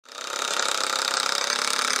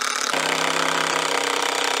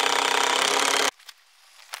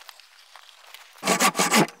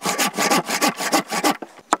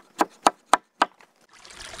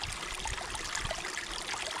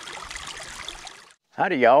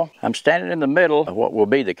Howdy y'all. I'm standing in the middle of what will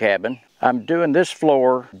be the cabin. I'm doing this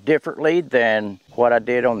floor differently than what I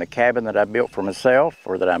did on the cabin that I built for myself,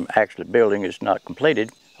 or that I'm actually building. It's not completed.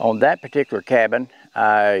 On that particular cabin,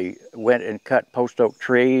 I went and cut post oak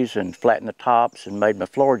trees and flattened the tops and made my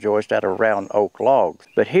floor joist out of round oak logs.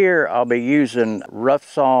 But here I'll be using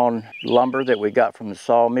rough sawn lumber that we got from the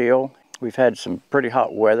sawmill. We've had some pretty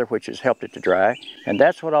hot weather, which has helped it to dry. And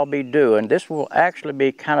that's what I'll be doing. This will actually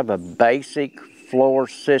be kind of a basic floor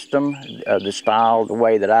system, the style, the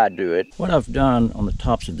way that I do it. What I've done on the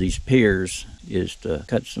tops of these piers is to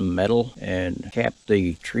cut some metal and cap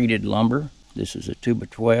the treated lumber. This is a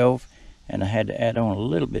 2x12, and I had to add on a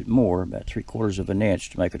little bit more, about 3/4 of an inch,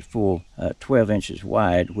 to make it a full 12 inches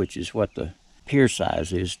wide, which is what the pier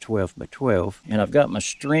size is, 12x12. And I've got my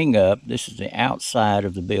string up. This is the outside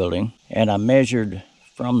of the building, and I measured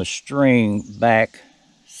from the string back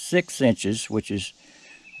 6 inches, which is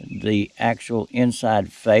the actual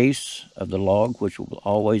inside face of the log, which will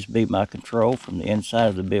always be my control from the inside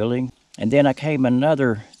of the building. And then I came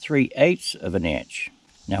another 3/8 of an inch.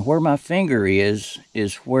 Now where my finger is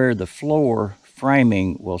where the floor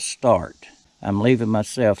framing will start. I'm leaving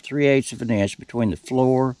myself 3/8 of an inch between the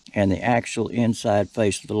floor and the actual inside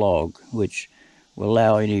face of the log, which will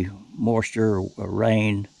allow any moisture or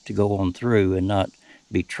rain to go on through and not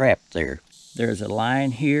be trapped there. There's a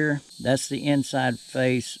line here. That's the inside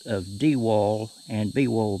face of D wall, and B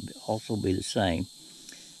wall will also be the same.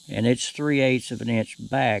 And it's 3/8 of an inch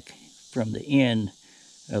back from the end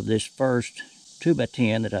of this first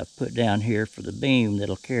 2x10 that I've put down here for the beam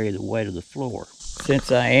that'll carry the weight of the floor.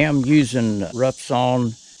 Since I am using rough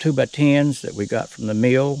sawn 2x10s that we got from the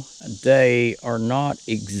mill, they are not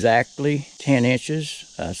exactly 10 inches.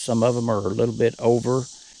 Some of them are a little bit over,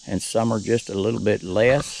 and some are just a little bit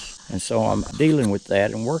less. And so I'm dealing with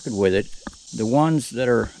that and working with it. The ones that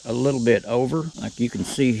are a little bit over, like you can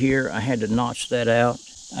see here, I had to notch that out.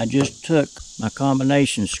 I just took my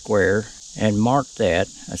combination square and marked that.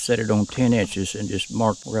 I set it on 10 inches and just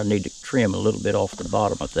marked where I need to trim a little bit off the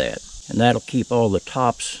bottom of that. And that'll keep all the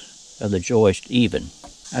tops of the joist even.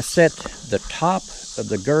 I set the top of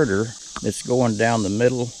the girder that's going down the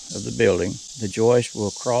middle of the building. The joist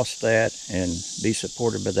will cross that and be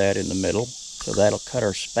supported by that in the middle. So that'll cut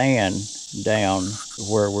our span down to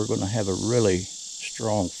where we're going to have a really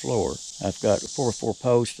strong floor. I've got 4x4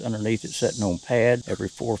 posts underneath it sitting on pad every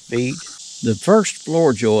 4 feet. The first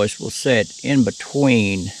floor joist will set in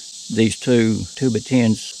between these two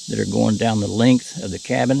 2x10s that are going down the length of the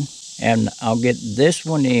cabin. And I'll get this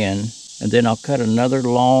one in, and then I'll cut another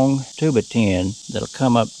long 2x10 that'll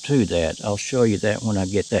come up to that. I'll show you that when I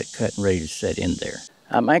get that cut and ready to set in there.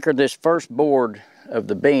 I'm anchored this first board of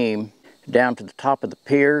the beam down to the top of the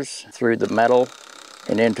piers through the metal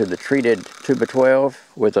and into the treated 2x12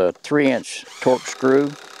 with a 3-inch torque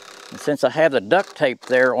screw. And since I have the duct tape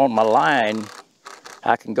there on my line,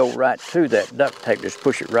 I can go right to that duct tape, just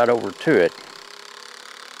push it right over to it.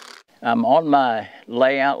 I'm on my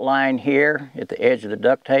layout line here at the edge of the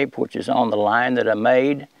duct tape, which is on the line that I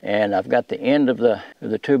made, and I've got the end of the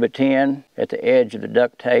 2x10 at the edge of the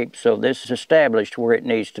duct tape, so this is established where it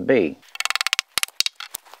needs to be.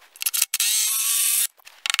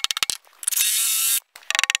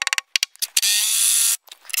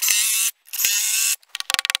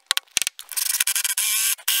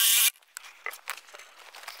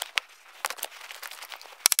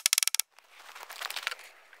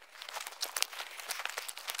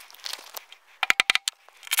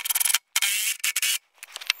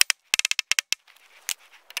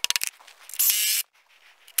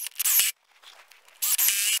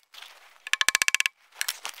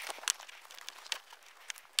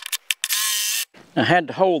 I had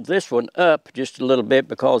to hold this one up just a little bit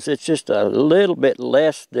because it's just a little bit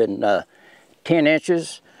less than 10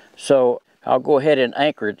 inches. So I'll go ahead and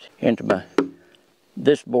anchor it into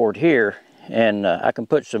this board here, and I can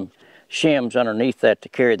put some shims underneath that to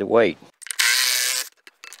carry the weight.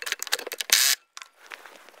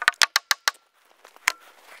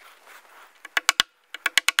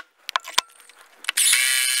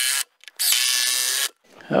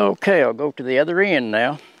 Okay, I'll go to the other end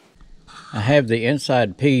now. I have the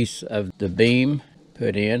inside piece of the beam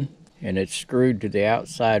put in, and it's screwed to the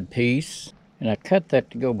outside piece, and I cut that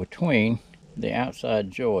to go between the outside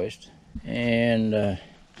joist, and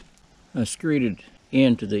I screwed it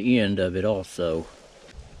into the end of it also.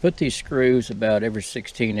 Put these screws about every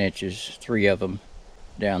 16 inches, 3 of them,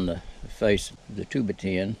 down the face of the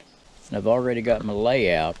 2x10, and I've already got my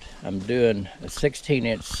layout. I'm doing a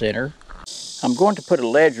 16-inch center. I'm going to put a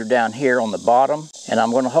ledger down here on the bottom, and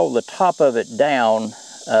I'm going to hold the top of it down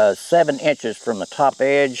 7 inches from the top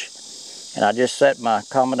edge And I just set my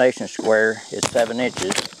combination square at 7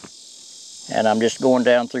 inches. And I'm just going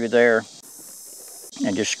down through there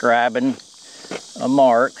and just scribing a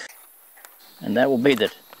mark. And that will be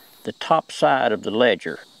the top side of the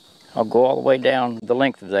ledger. I'll go all the way down the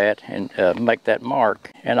length of that and make that mark.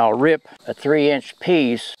 And I'll rip a 3-inch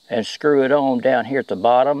piece and screw it on down here at the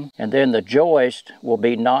bottom. And then the joist will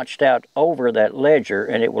be notched out over that ledger,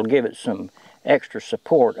 and it will give it some extra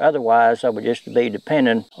support. Otherwise, I would just be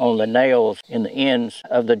dependent on the nails in the ends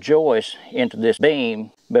of the joist into this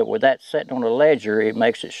beam. But with that set on the ledger, it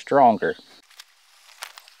makes it stronger.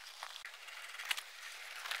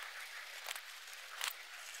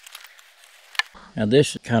 Now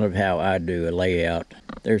this is kind of how I do a layout.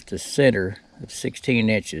 There's the center of 16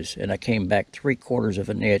 inches, and I came back 3/4 of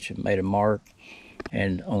an inch and made a mark.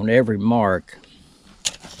 And on every mark,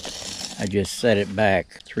 I just set it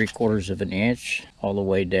back 3/4 of an inch all the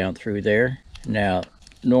way down through there. Now,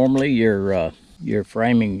 normally your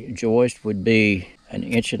framing joist would be 1.5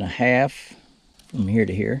 inches from here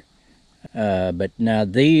to here. But now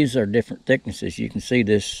these are different thicknesses. You can see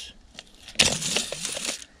this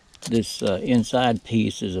inside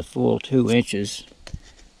piece is a full 2 inches,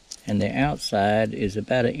 and the outside is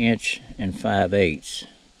about 1.5 inches.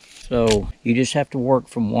 So you just have to work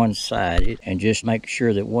from one side and just make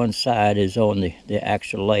sure that one side is on the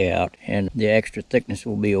actual layout, and the extra thickness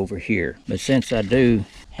will be over here. But since I do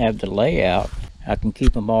have the layout, I can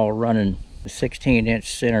keep them all running the 16-inch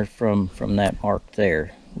center from that mark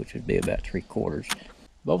there, which would be about 3/4.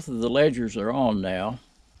 Both of the ledgers are on now.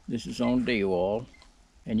 This is on D-wall.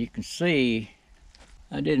 And you can see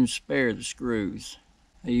I didn't spare the screws.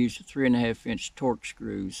 I used 3.5-inch torque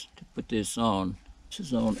screws to put this on. This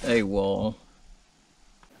is on A-wall.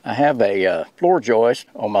 I have a floor joist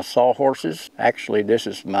on my sawhorses. Actually, this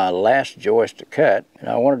is my last joist to cut. And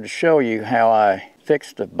I wanted to show you how I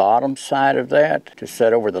fixed the bottom side of that to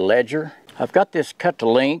set over the ledger. I've got this cut to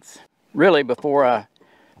length. Really, before I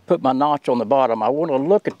put my notch on the bottom, I want to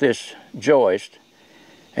look at this joist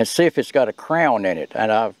and see if it's got a crown in it. And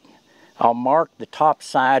I'll mark the top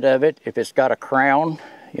side of it. If it's got a crown,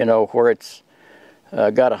 you know, where it's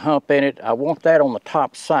got a hump in it, I want that on the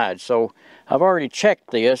top side. So I've already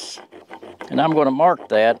checked this, and I'm going to mark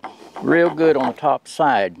that real good on the top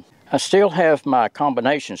side. I still have my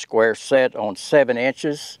combination square set on 7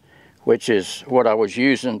 inches, which is what I was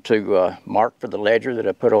using to mark for the ledger that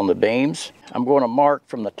I put on the beams. I'm going to mark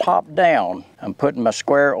from the top down. I'm putting my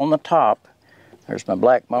square on the top. There's my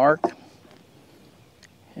black mark,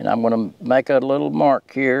 and I'm going to make a little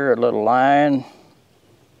mark here, a little line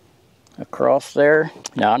across there.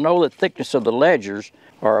 Now I know the thickness of the ledgers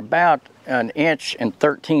are about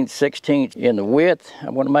 1.13 inches in the width.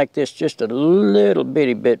 I'm going to make this just a little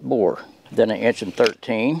bitty bit more than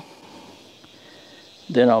 1.13 inches.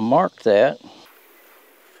 Then I'll mark that.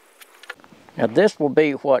 Now this will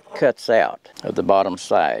be what cuts out of the bottom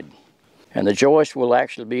side. And the joist will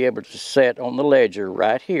actually be able to set on the ledger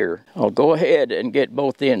right here. I'll go ahead and get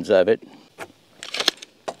both ends of it.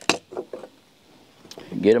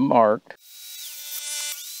 Get them marked.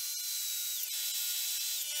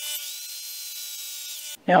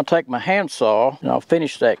 Now I'll take my handsaw and I'll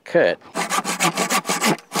finish that cut.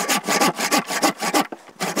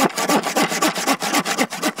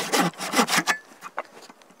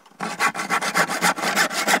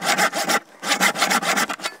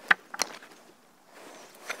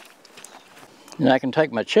 And I can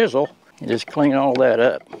take my chisel and just clean all that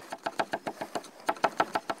up.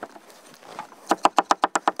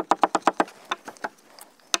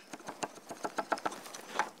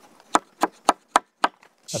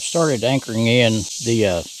 I've started anchoring in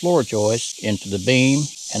the floor joist into the beam,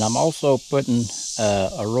 and I'm also putting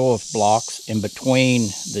a row of blocks in between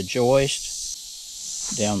the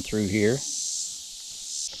joist down through here.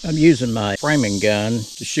 I'm using my framing gun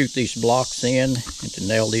to shoot these blocks in and to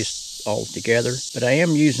nail these all together, but I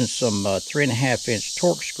am using some 3.5-inch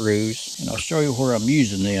torque screws, and I'll show you where I'm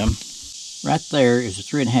using them. Right there is a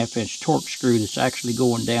 3.5-inch torque screw that's actually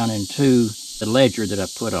going down into the ledger that I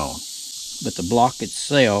put on. But the block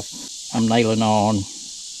itself, I'm nailing on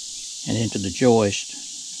and into the joist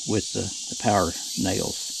with the power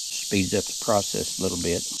nails. Speeds up the process a little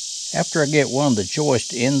bit. After I get one of the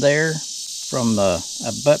joists in there,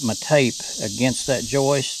 I butt my tape against that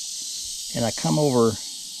joist, and I come over,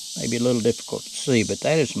 maybe a little difficult to see, but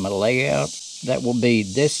that is my layout. That will be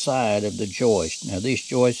this side of the joist. Now these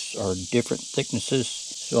joists are different thicknesses,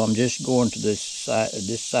 so I'm just going to this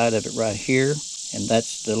side of it right here, and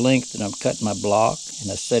that's the length that I'm cutting my block,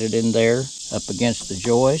 and I set it in there up against the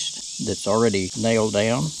joist that's already nailed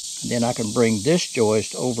down. Then I can bring this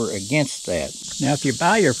joist over against that. Now if you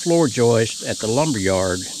buy your floor joist at the lumber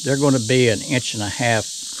yard, they're going to be 1.5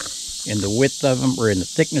 inches in the width of them or in the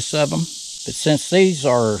thickness of them. But since these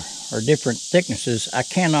are different thicknesses, I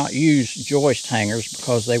cannot use joist hangers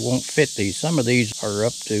because they won't fit these. Some of these are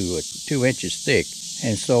up to 2 inches thick.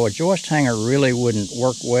 And so a joist hanger really wouldn't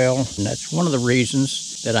work well. And that's one of the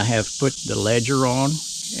reasons that I have put the ledger on,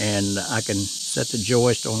 and I can set the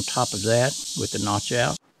joist on top of that with the notch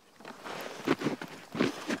out.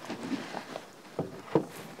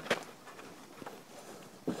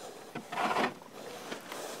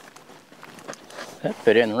 That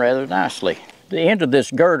fit in rather nicely. The end of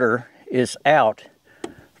this girder is out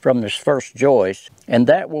from this first joist, and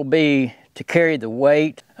that will be to carry the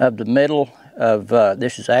weight of the middle of,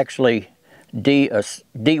 this is actually D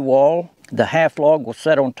wall. The half log will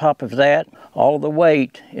set on top of that. All of the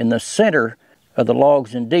weight in the center of the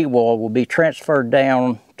logs in D wall will be transferred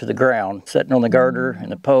down to the ground, sitting on the girder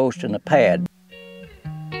and the post and the pad.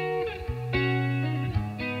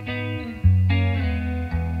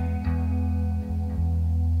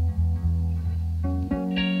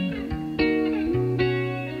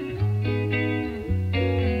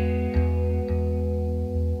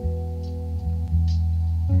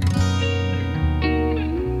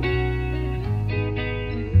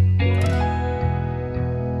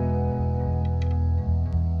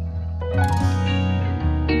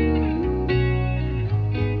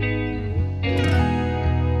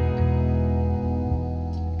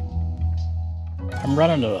 I'm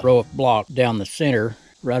running a row of block down the center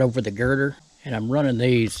right over the girder, and I'm running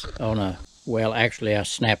these on a, well, actually I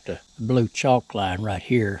snapped a blue chalk line right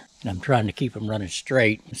here, and I'm trying to keep them running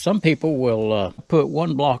straight. Some people will put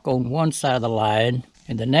one block on one side of the line,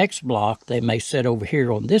 and the next block they may set over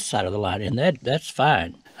here on this side of the line, and that's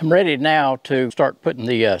fine. I'm ready now to start putting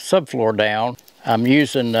the subfloor down. I'm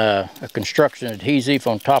using a construction adhesive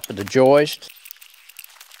on top of the joist.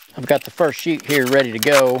 I've got the first sheet here ready to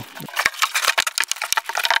go.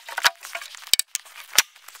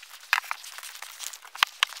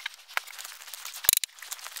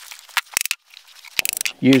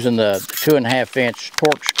 Using the 2.5 inch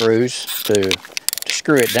torque screws to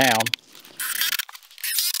screw it down.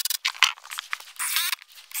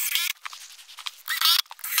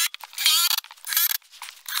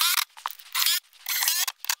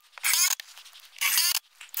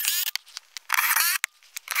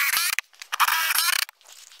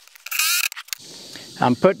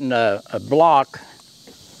 I'm putting a block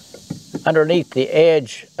underneath the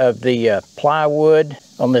edge of the plywood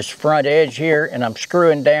on this front edge here, and I'm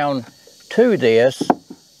screwing down to this,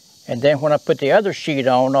 and then when I put the other sheet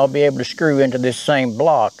on, I'll be able to screw into this same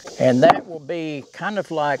block, and that will be kind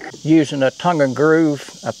of like using a tongue and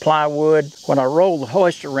groove, a plywood. When I roll the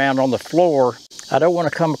hoist around on the floor, I don't want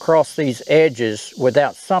to come across these edges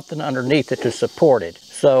without something underneath it to support it.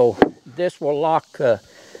 So this will lock the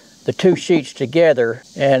two sheets together,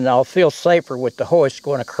 and I'll feel safer with the hoist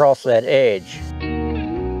going across that edge.